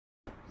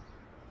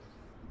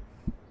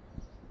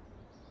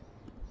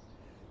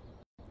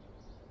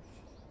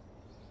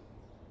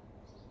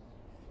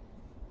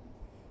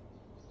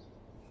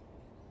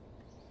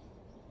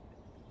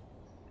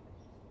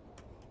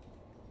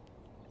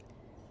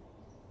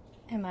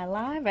Am I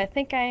live? I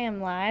think I am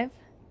live.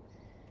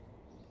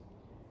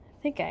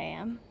 I think I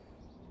am.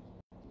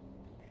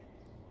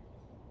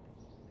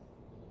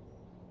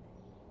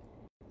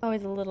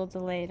 Always a little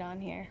delayed on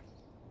here.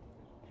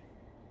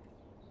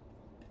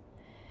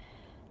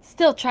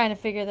 Still trying to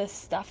figure this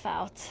stuff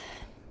out.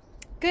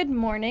 Good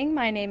morning.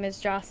 My name is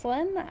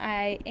Jocelyn.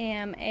 I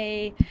am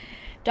a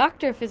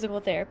doctor of physical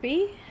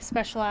therapy,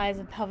 specialize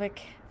in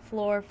pelvic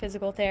floor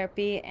physical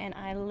therapy, and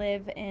I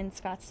live in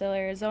Scottsdale,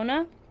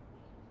 Arizona.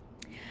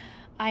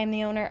 I am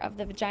the owner of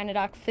the Vagina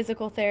Doc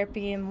Physical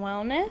Therapy and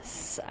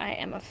Wellness. I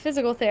am a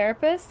physical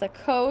therapist, a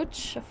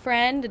coach, a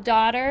friend, a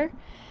daughter,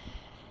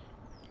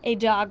 a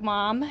dog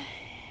mom.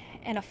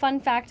 And a fun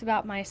fact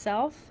about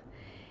myself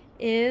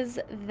is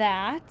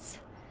that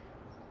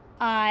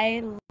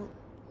my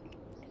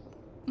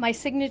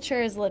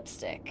signature is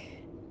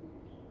lipstick.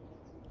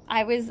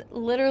 I was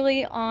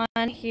literally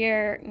on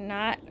here,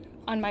 not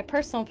on my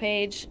personal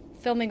page,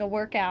 filming a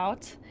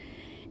workout,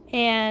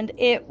 and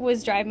it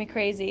was driving me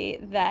crazy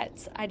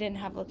that I didn't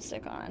have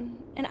lipstick on.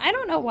 And I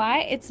don't know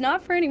why. It's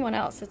not for anyone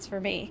else, it's for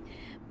me.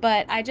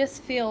 But I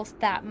just feel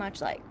that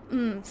much like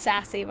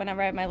sassy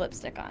whenever I have my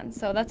lipstick on.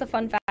 So that's a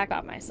fun fact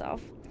about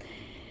myself.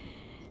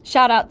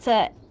 Shout out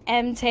to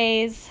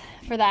MTays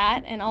for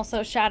that, and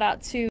also shout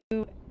out to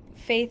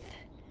Faith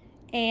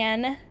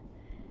Ann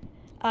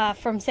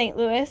from St.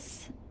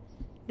 Louis.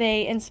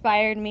 They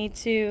inspired me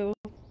to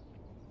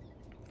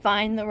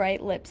find the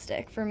right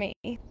lipstick for me.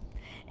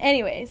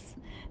 Anyways,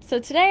 so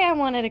today I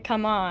wanted to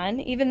come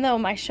on, even though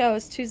my show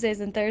is Tuesdays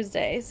and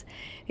Thursdays,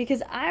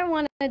 because I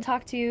wanted to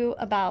talk to you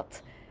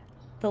about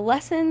the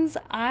lessons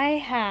I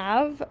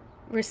have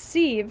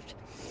received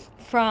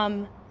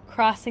from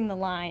crossing the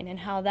line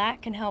and how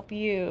that can help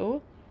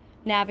you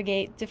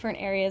navigate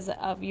different areas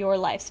of your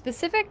life,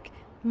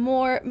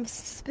 more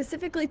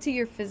specifically to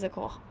your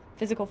physical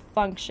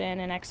function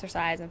and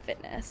exercise and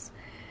fitness.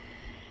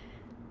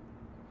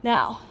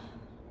 Now,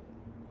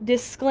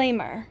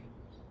 disclaimer.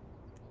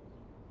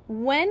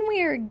 When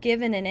we are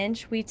given an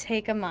inch, we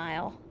take a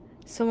mile.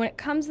 So when it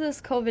comes to this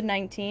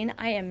COVID-19,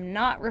 I am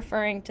not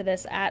referring to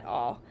this at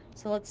all.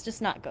 So let's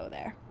just not go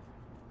there.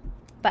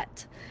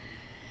 But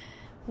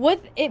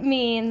what it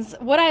means,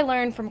 what I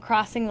learned from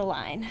crossing the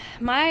line.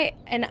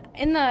 And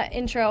in the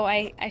intro,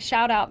 I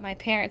shout out my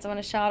parents. I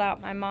want to shout out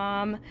my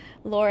mom,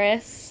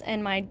 Loris,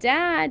 and my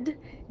dad,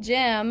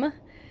 Jim.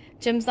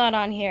 Jim's not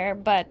on here,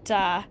 but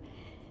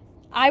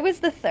I was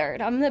the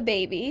third. I'm the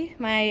baby.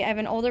 I have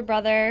an older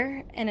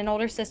brother and an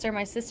older sister.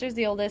 My sister's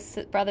the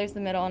oldest, brother's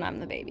the middle, and I'm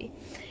the baby.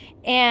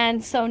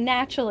 And so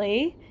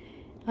naturally,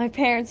 my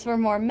parents were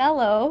more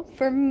mellow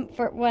for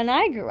when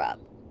I grew up.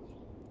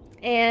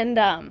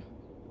 And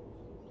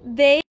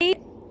they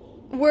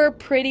were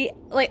pretty,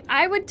 like,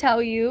 I would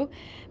tell you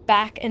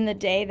back in the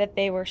day that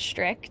they were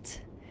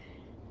strict,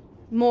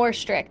 more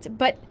strict,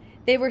 but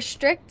they were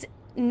strict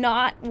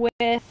not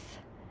with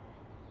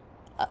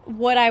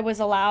what I was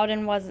allowed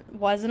and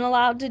wasn't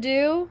allowed to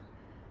do,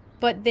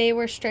 but they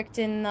were strict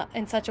in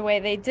such a way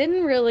they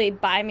didn't really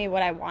buy me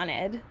what I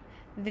wanted.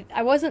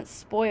 I wasn't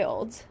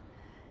spoiled,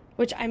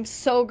 which I'm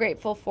so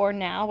grateful for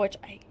now, which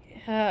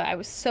I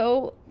was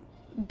so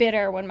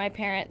bitter when my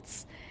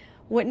parents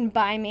wouldn't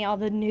buy me all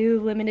the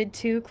new limited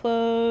 2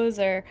 clothes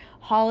or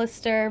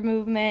Hollister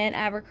movement,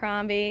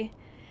 Abercrombie.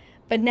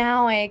 But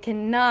now I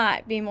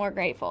cannot be more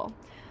grateful.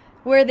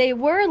 Where they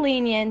were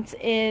lenient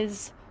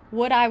is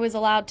what I was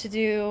allowed to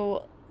do,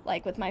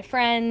 like with my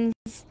friends,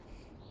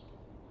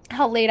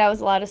 how late I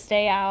was allowed to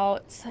stay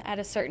out at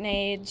a certain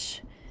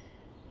age.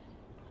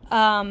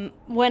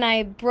 When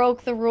I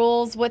broke the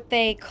rules, what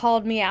they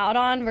called me out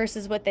on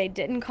versus what they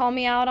didn't call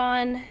me out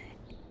on.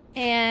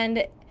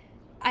 And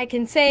I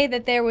can say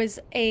that there was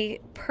a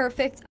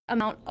perfect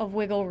amount of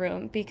wiggle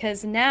room,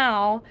 because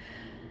now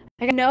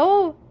I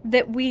know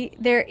that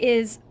there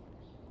is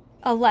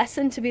a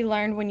lesson to be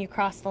learned when you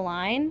cross the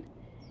line.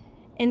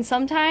 And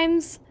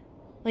sometimes,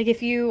 like, if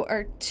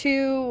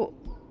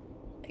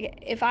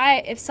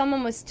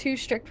someone was too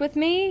strict with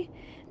me,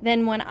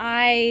 then when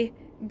I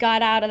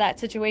got out of that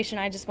situation,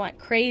 I just went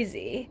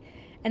crazy.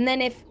 And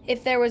then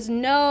if there was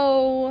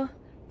no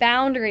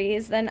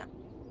boundaries, then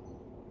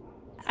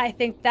I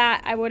think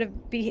that I would have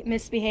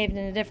misbehaved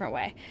in a different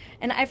way.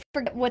 And I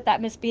forget what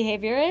that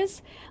misbehavior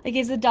is. Like,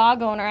 as a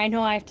dog owner, I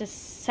know I have to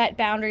set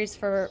boundaries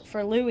for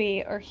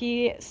Louie, or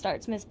he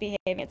starts misbehaving.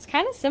 It's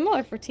kind of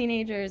similar for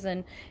teenagers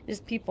and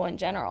just people in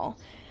general.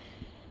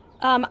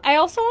 I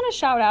also want to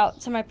shout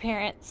out to my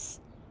parents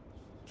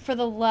for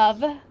the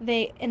love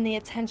and the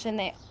attention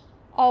they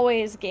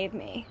always gave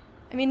me.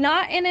 I mean,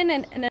 not in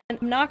an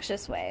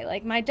obnoxious way.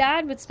 Like, my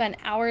dad would spend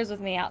hours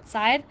with me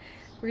outside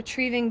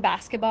retrieving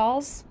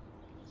basketballs.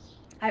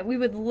 We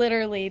would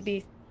literally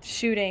be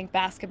shooting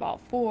basketball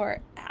for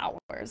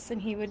hours,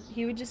 and he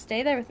would just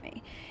stay there with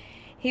me.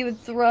 He would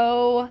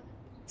throw,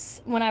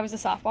 when I was a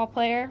softball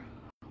player,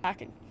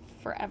 back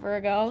forever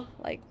ago,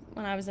 like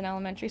when I was in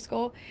elementary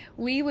school,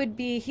 he'd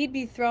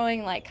be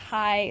throwing like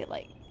I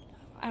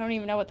don't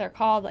even know what they're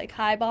called, like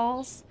high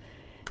balls,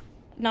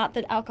 not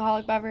the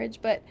alcoholic beverage,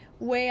 but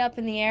way up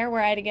in the air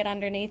where I had to get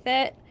underneath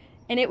it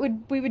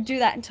And we would do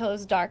that until it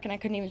was dark and I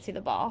couldn't even see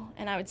the ball,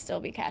 and I would still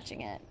be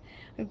catching it.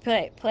 We'd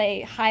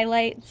play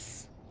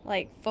highlights,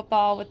 like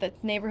football with the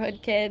neighborhood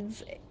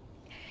kids.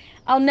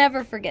 I'll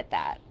never forget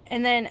that.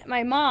 And then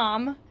my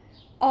mom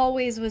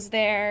always was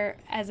there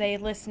as a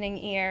listening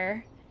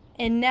ear,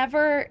 and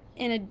never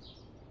in a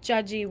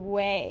judgy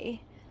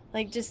way.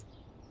 Like, just,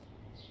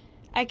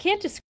 I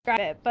can't describe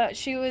it, but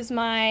she was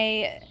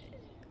my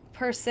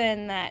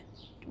person that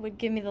would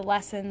give me the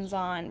lessons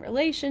on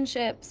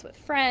relationships with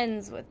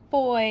friends, with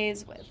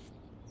boys, with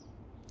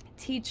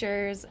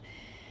teachers.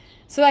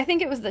 So I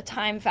think it was the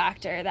time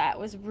factor that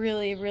was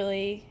really,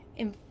 really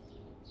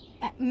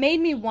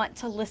made me want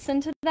to listen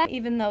to them,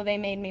 even though they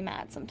made me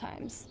mad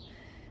sometimes.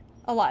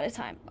 A lot of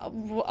time.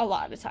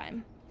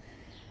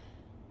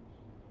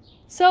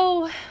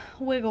 So,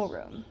 wiggle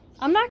room.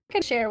 I'm not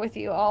going to share with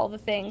you all the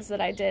things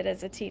that I did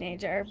as a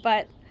teenager,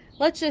 but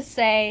let's just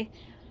say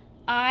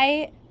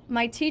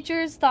my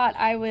teachers thought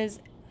I was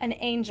an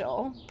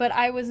angel, but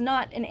I was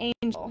not an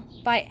angel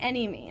by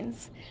any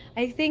means.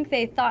 I think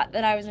they thought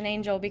that I was an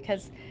angel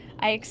because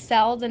I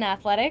excelled in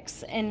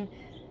athletics, and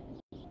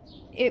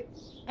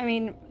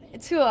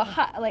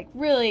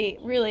really,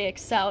 really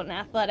excelled in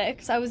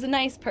athletics. I was a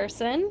nice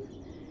person,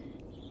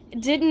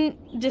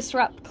 didn't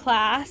disrupt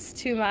class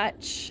too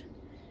much,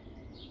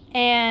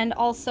 and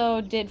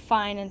also did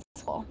fine in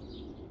school.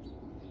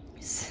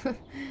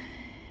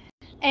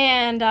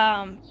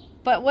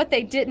 But what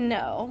they didn't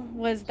know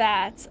was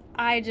that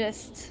I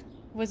just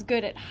was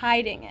good at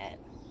hiding it.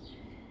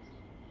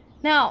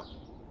 Now,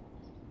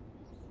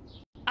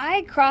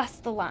 I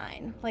crossed the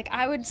line. Like,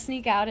 I would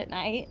sneak out at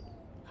night.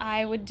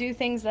 I would do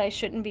things that I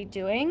shouldn't be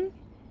doing.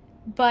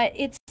 But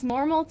it's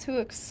normal to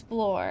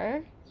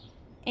explore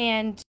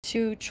and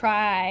to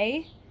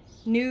try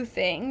new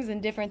things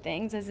and different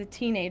things as a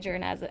teenager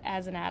and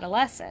as an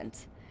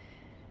adolescent.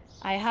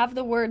 I have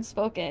the word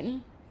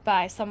spoken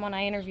by someone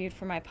I interviewed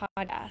for my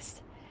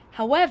podcast.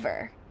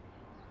 However,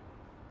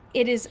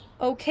 it is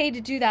okay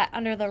to do that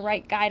under the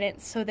right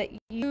guidance so that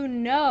you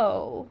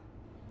know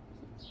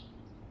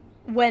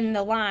when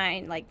the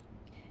line, like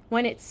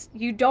when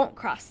you don't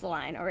cross the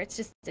line, or it's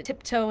just a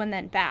tiptoe and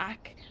then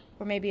back,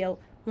 or maybe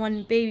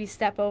one baby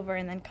step over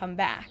and then come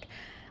back.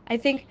 I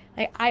think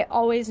I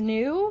always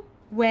knew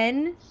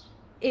when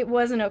it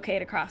wasn't okay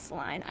to cross the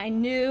line. I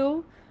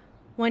knew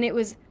when it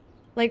was,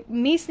 like,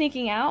 me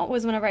sneaking out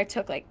was whenever I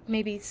took like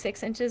maybe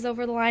 6 inches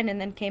over the line and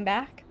then came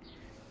back.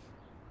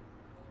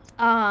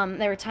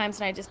 There were times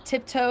when I just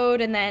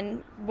tiptoed and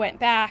then went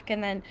back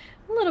and then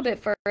a little bit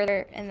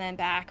further and then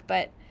back,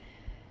 but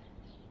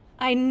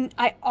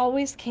I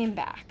always came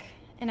back,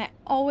 and I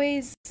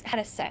always had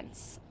a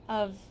sense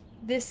of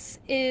this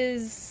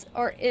is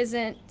or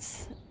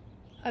isn't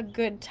a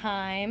good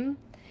time.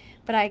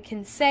 But I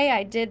can say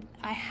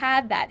I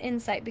had that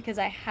insight because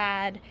I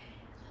had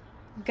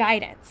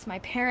guidance. My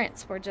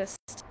parents were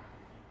just,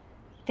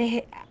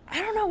 I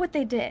don't know what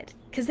they did,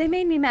 because they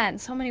made me mad in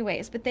so many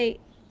ways, but they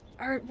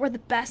were the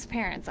best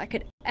parents I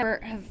could ever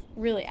have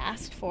really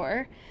asked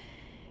for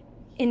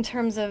in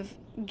terms of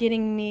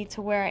getting me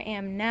to where I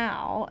am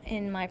now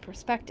in my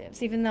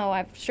perspectives, even though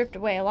I've stripped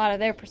away a lot of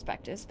their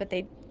perspectives, but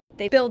they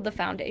build the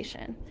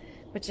foundation,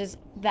 which is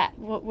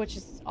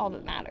all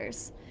that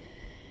matters.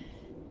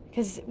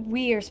 Because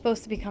we are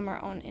supposed to become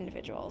our own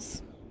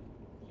individuals.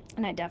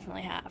 And I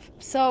definitely have.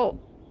 So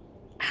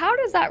how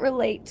does that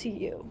relate to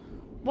you?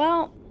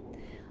 Well,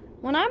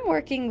 when I'm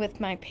working with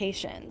my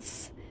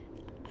patients,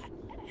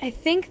 I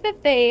think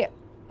that they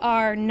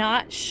are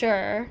not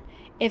sure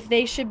if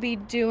they should be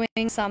doing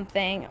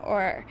something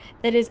or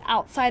that is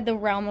outside the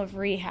realm of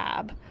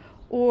rehab,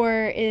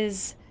 or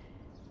is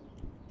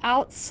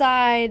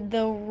outside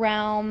the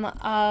realm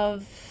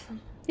of...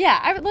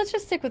 let's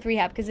just stick with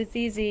rehab because it's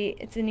easy.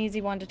 It's an easy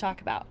one to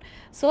talk about.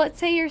 So let's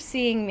say you're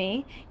seeing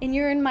me and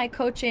you're in my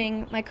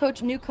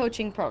new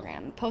coaching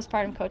program,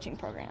 postpartum coaching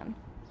program.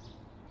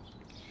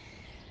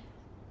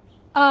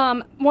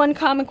 One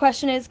common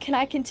question is, can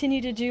I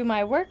continue to do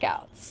my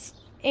workouts?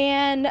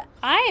 And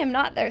I am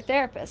not their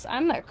therapist.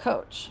 I'm their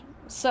coach.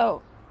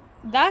 So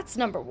that's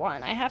number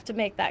one. I have to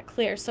make that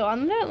clear. So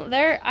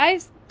I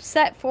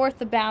set forth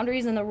the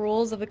boundaries and the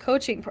rules of the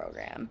coaching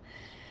program.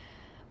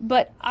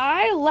 But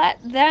I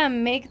let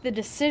them make the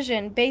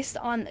decision based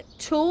on the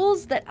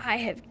tools that I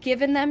have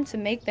given them to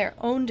make their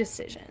own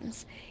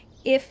decisions,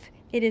 if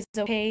it is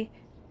okay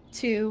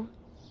to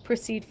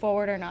proceed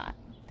forward or not.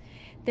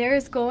 There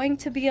is going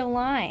to be a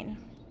line,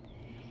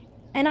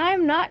 and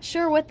I'm not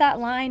sure what that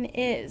line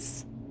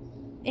is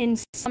in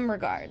some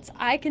regards.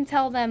 I can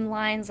tell them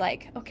lines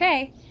like,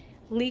 okay,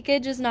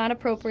 leakage is not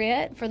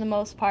appropriate for the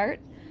most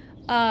part.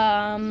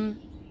 I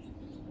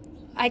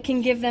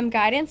can give them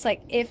guidance,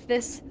 like if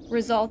this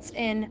results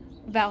in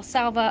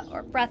Valsalva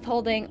or breath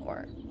holding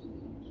or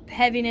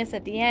heaviness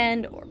at the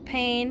end or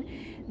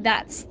pain,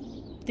 that's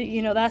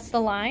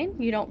the line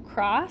you don't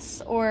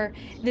cross, or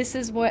this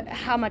is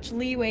how much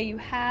leeway you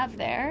have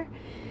there.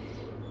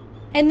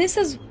 And this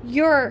is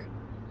your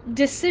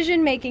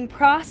decision-making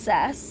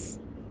process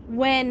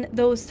when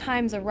those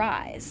times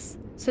arise.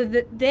 so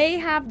that they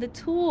have the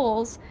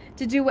tools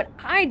to do what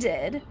I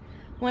did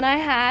when I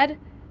had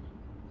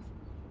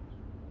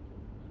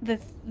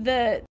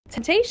the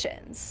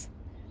temptations.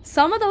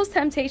 Some of those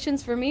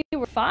temptations for me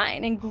were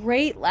fine and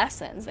great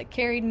lessons that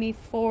carried me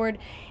forward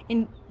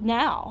in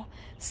now.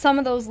 Some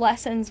of those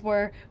lessons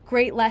were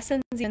great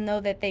lessons, even though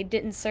that they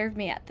didn't serve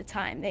me at the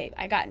time.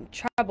 I got in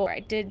trouble, or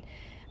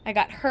I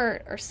got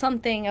hurt, or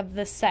something of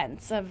the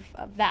sense of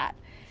that.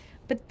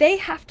 But they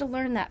have to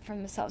learn that from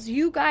themselves.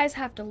 You guys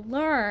have to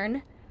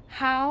learn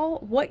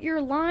what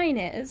your line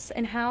is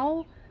and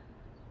how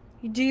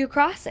do you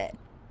cross it.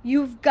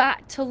 You've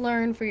got to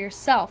learn for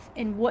yourself,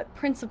 and what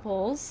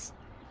principles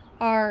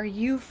are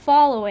you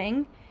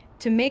following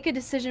to make a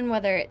decision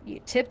whether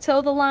you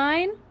tiptoe the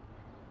line,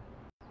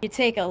 you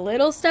take a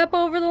little step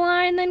over the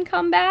line then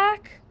come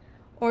back,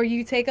 or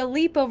you take a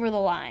leap over the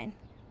line.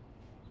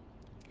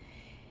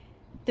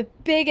 The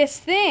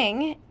biggest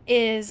thing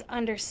is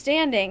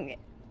understanding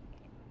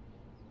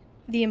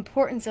the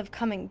importance of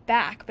coming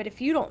back. But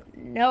if you don't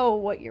know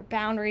what your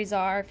boundaries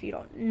are, if you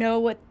don't know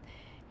what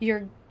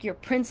your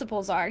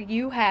principles are,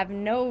 you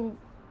don't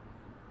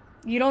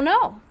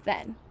know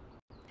then.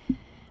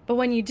 But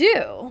when you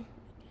do,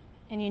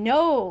 and you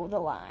know the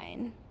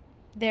line,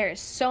 there is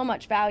so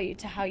much value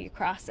to how you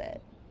cross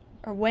it,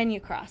 or when you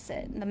cross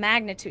it, and the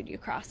magnitude you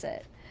cross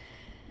it.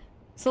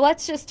 So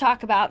let's just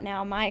talk about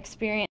now my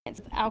experience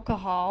with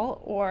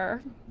alcohol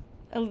or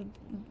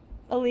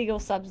illegal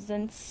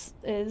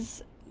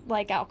substances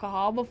like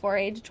alcohol before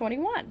age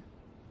 21.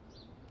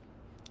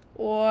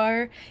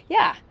 Or,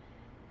 yeah.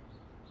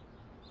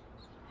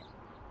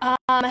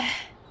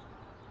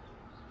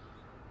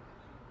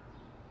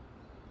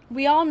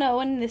 We all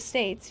know in the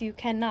States you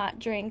cannot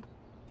drink,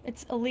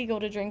 it's illegal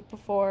to drink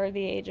before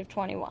the age of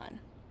 21.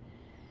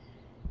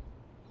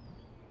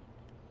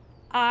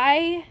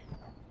 I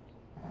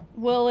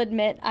will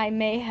admit I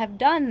may have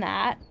done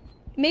that,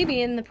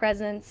 maybe in the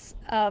presence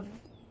of,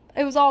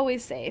 it was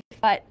always safe,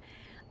 but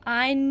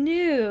I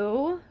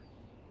knew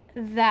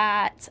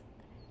the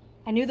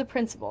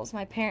principles.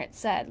 My parents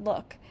said,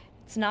 look,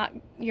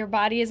 your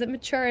body isn't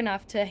mature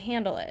enough to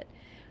handle it.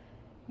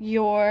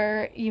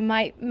 You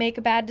might make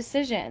a bad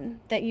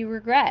decision that you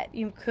regret.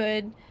 You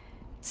could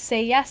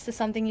say yes to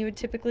something you would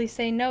typically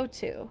say no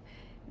to.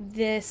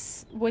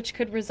 Which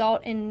could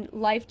result in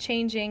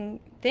life-changing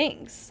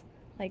things.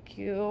 Like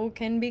you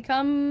can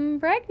become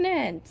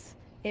pregnant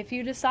if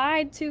you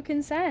decide to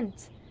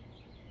consent.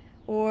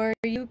 Or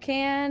you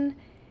can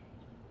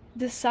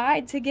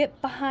decide to get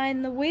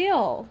behind the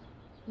wheel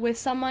with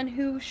someone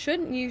who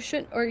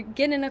or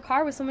get in a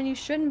car with someone you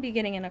shouldn't be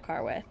getting in a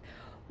car with.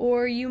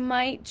 Or you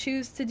might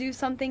choose to do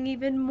something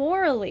even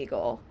more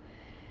illegal.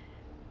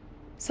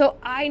 So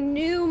I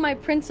knew my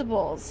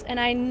principles, and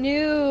I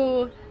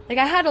knew, I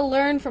had to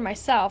learn for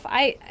myself.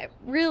 I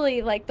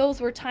really, those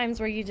were times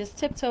where you just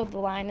tiptoed the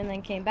line and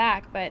then came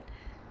back, but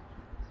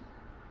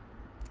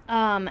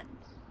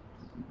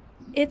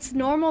it's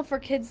normal for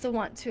kids to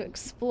want to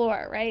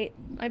explore, right?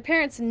 My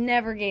parents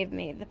never gave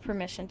me the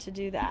permission to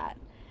do that.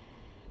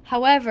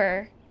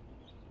 However,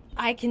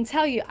 I can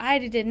tell you, I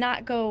did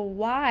not go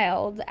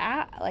wild.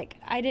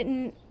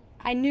 I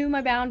knew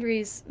my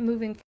boundaries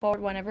moving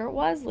forward whenever it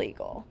was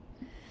legal.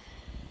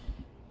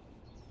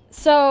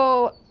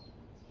 So,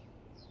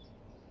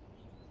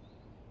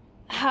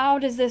 how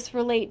does this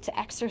relate to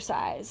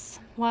exercise?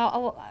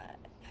 Well,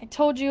 I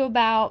told you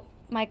about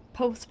my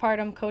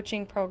postpartum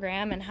coaching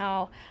program and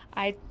how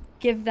I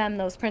give them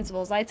those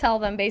principles. I tell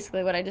them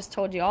basically what I just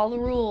told you, all the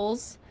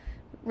rules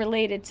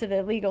related to the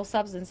illegal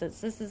substances.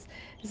 This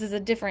is a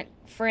different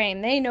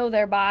frame. They know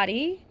their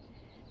body,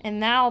 and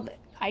now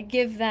I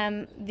give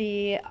them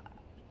the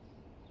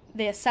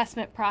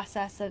assessment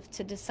process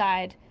to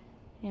decide,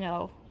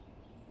 to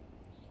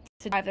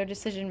drive their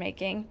decision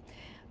making.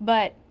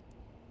 But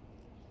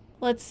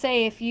let's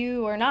say if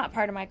you are not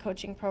part of my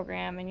coaching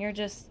program and you're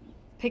just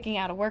picking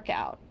out a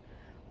workout,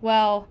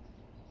 well,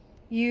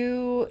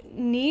 you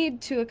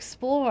need to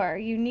explore.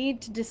 You need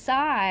to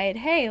decide,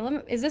 hey,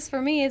 is this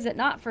for me? Is it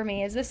not for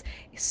me? Is this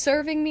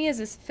serving me? Is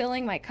this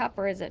filling my cup,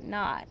 or is it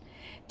not?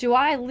 Do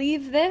I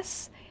leave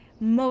this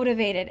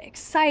motivated,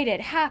 excited,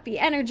 happy,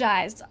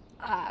 energized,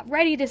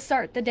 ready to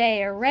start the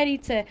day, or ready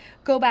to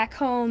go back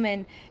home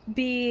and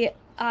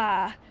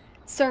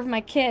serve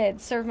my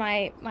kids, serve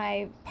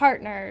my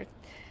partner?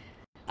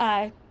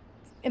 Am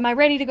I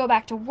ready to go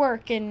back to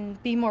work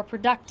and be more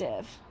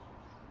productive?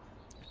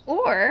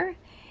 Or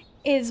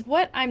is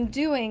what I'm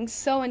doing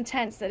so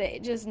intense that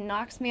it just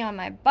knocks me on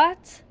my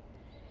butt?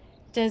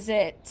 Does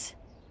it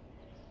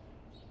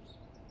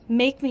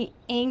make me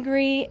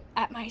angry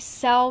at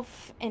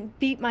myself and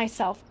beat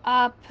myself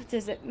up?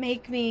 Does it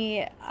make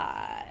me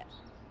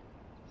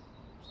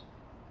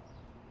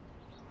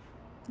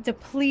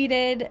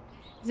depleted?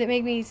 Does it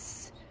make me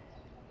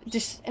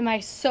am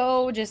I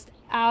so just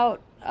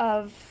out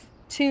of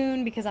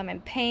tune because I'm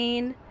in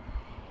pain?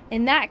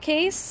 In that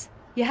case,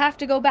 you have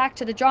to go back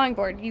to the drawing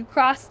board. You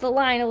crossed the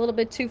line a little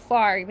bit too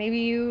far.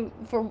 Maybe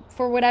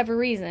for whatever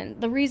reason.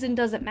 The reason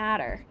doesn't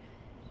matter.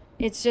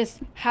 It's just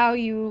how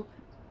you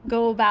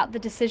go about the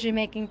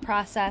decision-making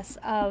process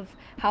of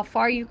how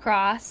far you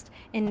crossed,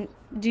 and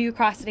do you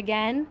cross it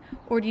again,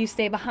 or do you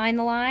stay behind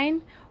the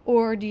line,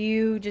 or do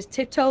you just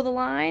tiptoe the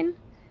line?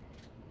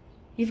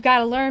 You've got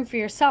to learn for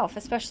yourself,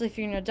 especially if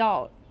you're an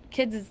adult.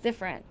 Kids is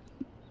different.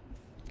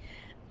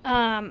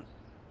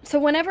 So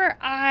whenever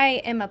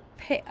I am a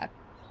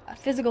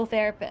physical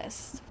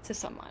therapist to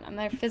someone, I'm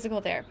their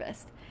physical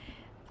therapist,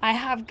 I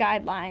have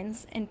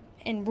guidelines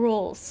and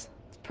rules,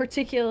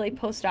 particularly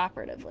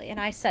post-operatively, and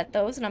I set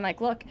those, and I'm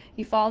like, look,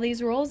 you follow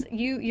these rules,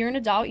 you're an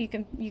adult, you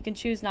can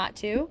choose not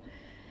to,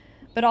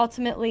 but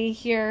ultimately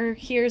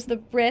here's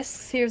the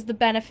risks, here's the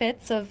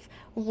benefits of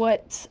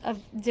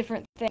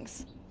different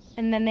things,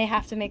 and then they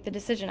have to make the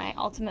decision. I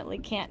ultimately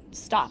can't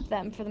stop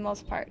them for the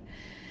most part.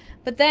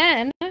 But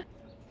then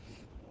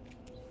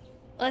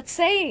let's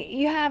say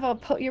you have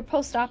your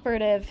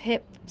post-operative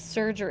hip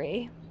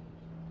surgery.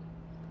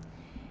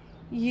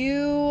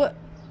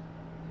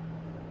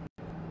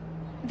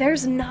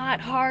 There's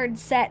not hard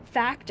set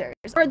factors,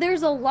 or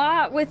there's a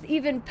lot with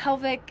even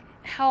pelvic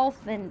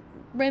health and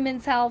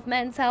women's health,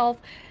 men's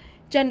health,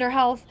 gender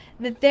health,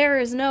 that there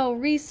is no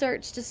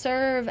research to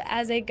serve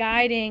as a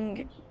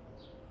guiding,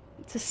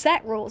 to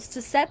set rules,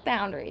 to set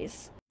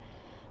boundaries.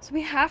 So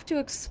we have to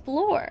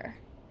explore.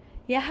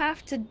 You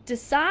have to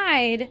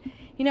decide,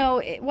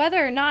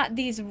 whether or not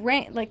these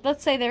like,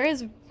 let's say there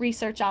is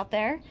research out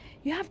there,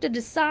 you have to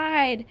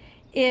decide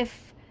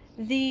if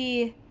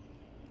the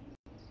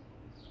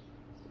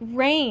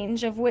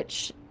range of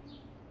which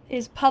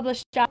is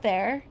published out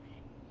there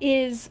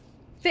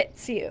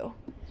fits you.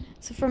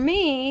 So for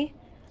me,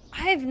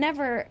 I've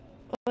never,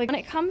 when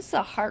it comes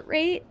to heart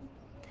rate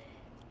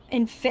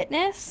and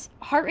fitness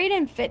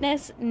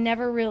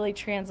never really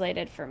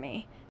translated for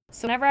me.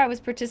 So whenever I was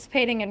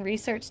participating in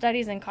research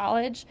studies in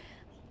college,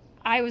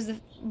 I was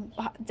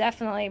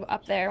definitely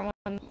up there,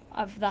 one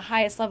of the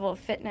highest level of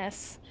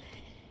fitness,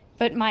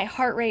 but my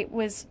heart rate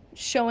was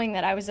showing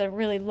that I was at a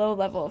really low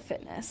level of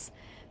fitness.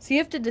 So you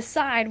have to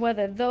decide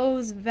whether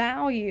those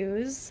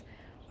values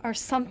are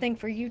something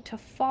for you to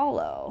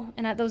follow,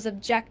 and at those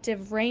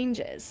objective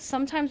ranges.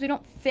 Sometimes we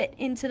don't fit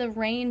into the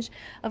range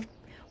of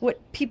what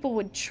people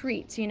would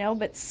treat,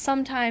 but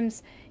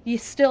sometimes you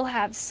still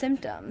have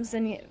symptoms,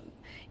 and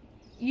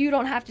you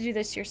don't have to do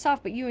this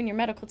yourself, but you and your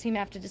medical team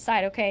have to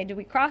decide, okay, do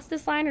we cross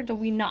this line or do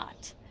we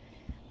not?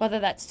 Whether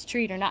that's to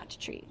treat or not to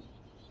treat.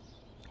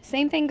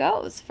 Same thing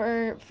goes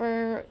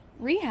for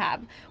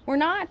rehab. We're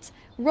not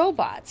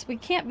robots. We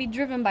can't be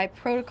driven by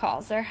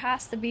protocols. There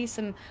has to be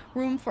some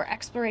room for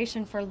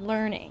exploration, for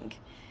learning.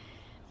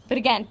 But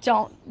again,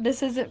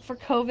 this isn't for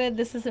COVID,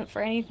 this isn't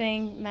for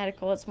anything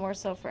medical, it's more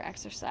so for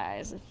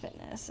exercise and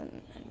fitness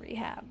and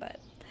rehab. But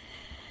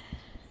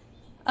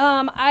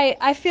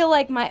I feel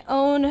like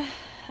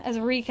as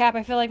a recap,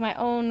 I feel like my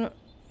own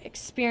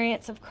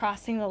experience of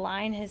crossing the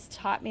line has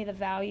taught me the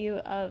value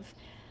of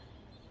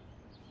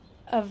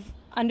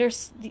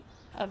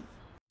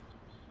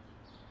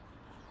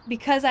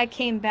because I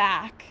came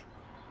back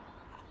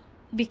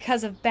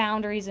because of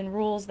boundaries and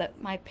rules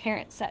that my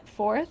parents set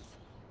forth.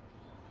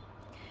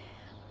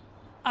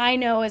 I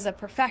know as a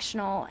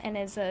professional and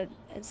as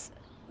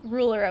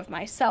ruler of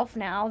myself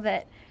now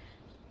that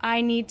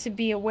I need to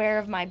be aware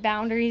of my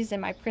boundaries and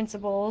my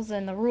principles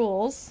and the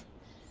rules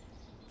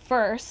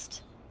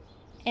first,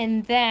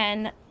 and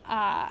then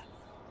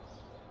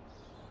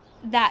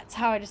that's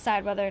how I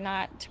decide whether or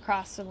not to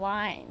cross the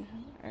line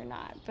or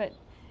not. But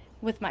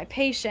with my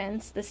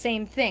patients, the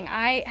same thing.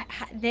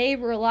 They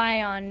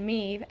rely on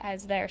me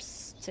as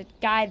to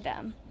guide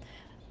them.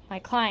 My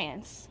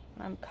clients,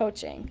 I'm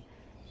coaching,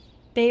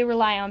 they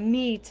rely on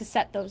me to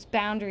set those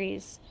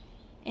boundaries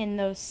and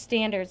those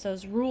standards,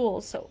 those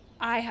rules. So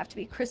I have to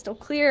be crystal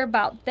clear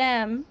about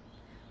them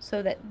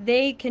so that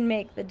they can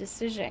make the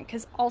decision,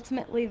 because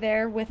ultimately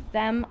they're with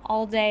them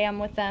all day. I'm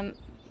with them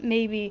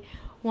maybe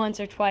once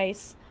or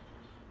twice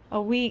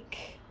a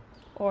week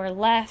or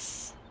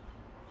less,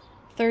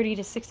 30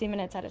 to 60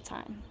 minutes at a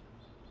time.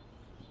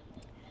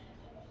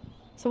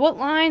 So what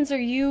lines are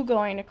you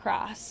going to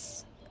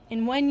cross?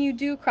 And when you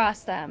do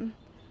cross them,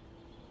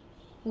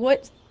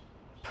 what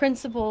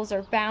principles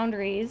or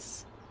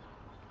boundaries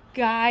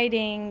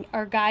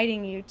are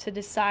guiding you to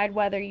decide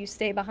whether you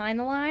stay behind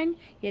the line,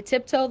 you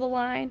tiptoe the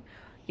line,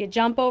 you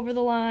jump over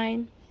the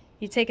line,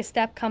 you take a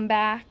step, come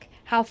back,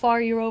 how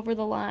far you're over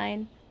the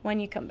line when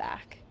you come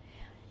back.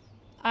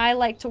 I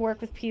like to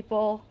work with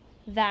people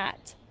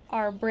that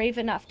are brave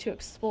enough to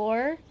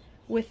explore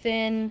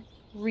within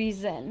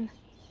reason,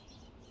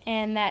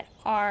 and that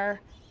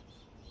are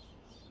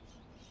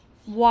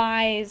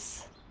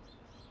wise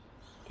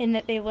in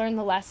that they learn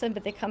the lesson,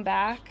 but they come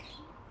back,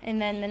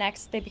 and then the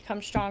next they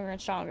become stronger and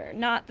stronger.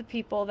 Not the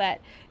people that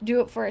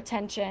do it for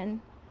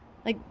attention.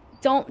 Like,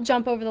 don't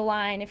jump over the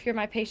line. If you're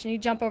my patient, you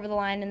jump over the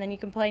line and then you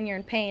complain you're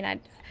in pain.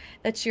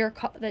 That's your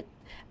call. That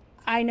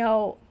I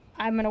know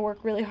I'm going to work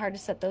really hard to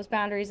set those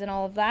boundaries and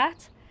all of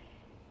that.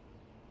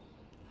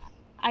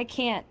 I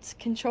can't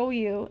control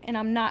you, and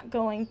I'm not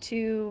going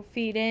to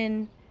feed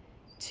in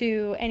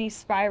to any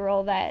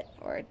spiral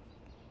or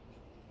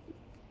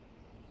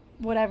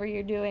whatever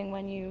you're doing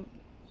when you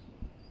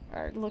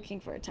are looking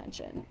for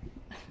attention.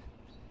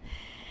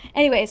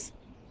 Anyways,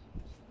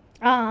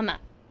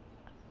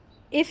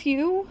 if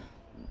you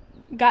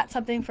got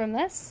something from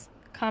this,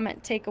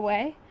 comment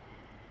takeaway.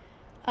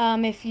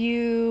 If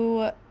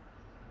you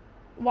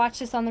watch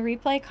this on the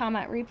replay,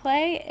 comment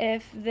replay.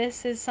 If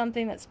this is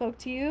something that spoke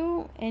to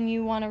you and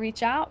you want to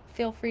reach out,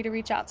 feel free to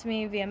reach out to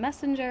me via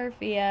Messenger,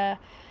 via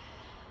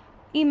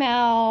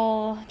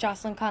email,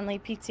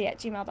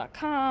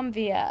 jocelynconleypt@gmail.com,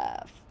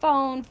 via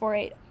phone,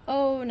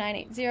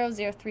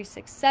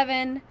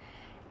 480-980-0367,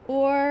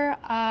 or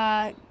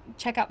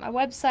check out my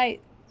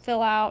website,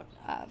 fill out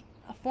a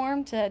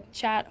form to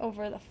chat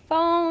over the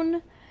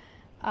phone,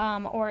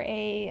 or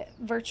a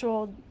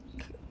virtual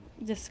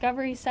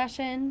discovery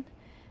session,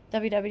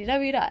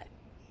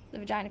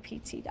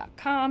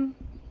 www.thevaginapt.com.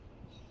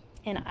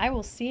 And I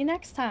will see you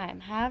next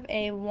time. Have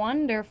a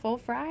wonderful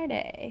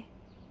Friday.